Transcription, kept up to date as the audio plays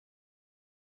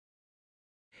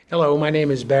Hello, my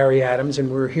name is Barry Adams,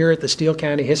 and we're here at the Steele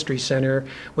County History Center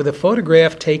with a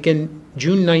photograph taken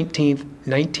June 19,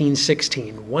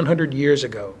 1916, 100 years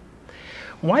ago.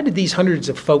 Why did these hundreds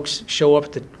of folks show up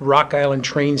at the Rock Island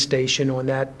train station on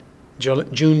that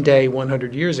June day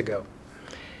 100 years ago?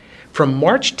 From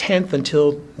March 10th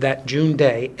until that June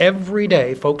day, every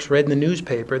day folks read in the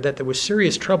newspaper that there was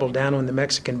serious trouble down on the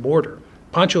Mexican border.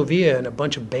 Pancho Villa and a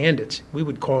bunch of bandits, we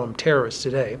would call them terrorists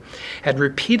today, had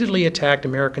repeatedly attacked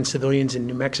American civilians in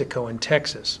New Mexico and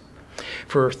Texas.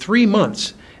 For 3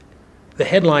 months, the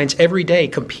headlines every day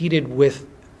competed with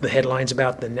the headlines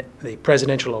about the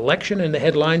presidential election and the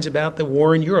headlines about the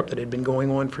war in Europe that had been going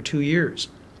on for 2 years.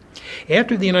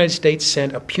 After the United States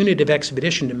sent a punitive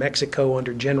expedition to Mexico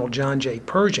under General John J.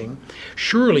 Pershing,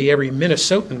 surely every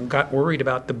Minnesotan got worried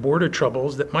about the border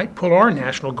troubles that might pull our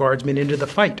National Guardsmen into the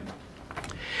fight.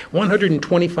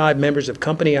 125 members of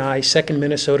Company I, 2nd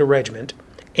Minnesota Regiment,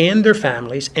 and their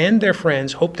families and their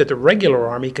friends hoped that the regular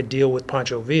Army could deal with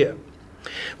Pancho Villa.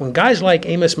 When guys like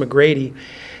Amos McGrady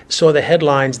saw the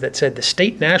headlines that said the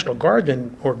state National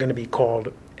Guardsmen were going to be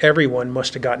called, everyone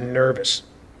must have gotten nervous.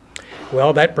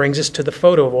 Well, that brings us to the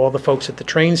photo of all the folks at the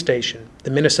train station.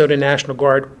 The Minnesota National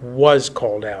Guard was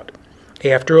called out.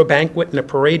 After a banquet and a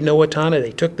parade in Owatonna,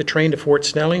 they took the train to Fort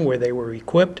Snelling, where they were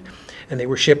equipped, and they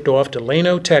were shipped off to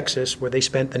Lano, Texas, where they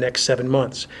spent the next 7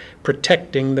 months,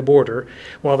 protecting the border,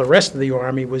 while the rest of the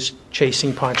Army was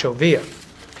chasing Pancho Villa.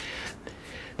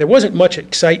 There wasn't much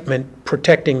excitement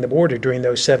protecting the border during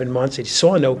those 7 months. They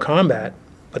saw no combat,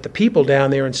 but the people down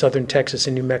there in southern Texas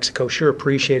and New Mexico sure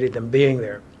appreciated them being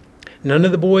there. None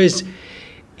of the boys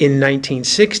in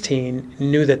 1916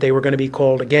 knew that they were going to be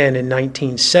called again in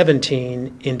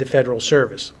 1917 into federal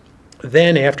service.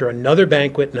 Then, after another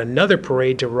banquet and another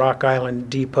parade to Rock Island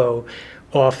Depot,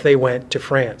 off they went to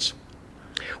France.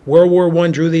 World War I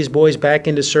drew these boys back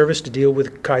into service to deal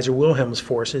with Kaiser Wilhelm's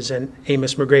forces, and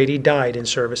Amos McGrady died in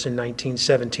service in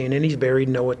 1917, and he's buried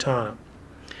in Owatonna.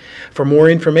 For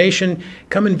more information,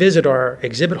 come and visit our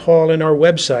exhibit hall and our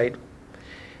website.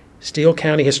 Steele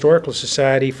County Historical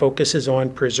Society focuses on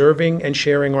preserving and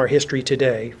sharing our history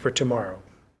today for tomorrow.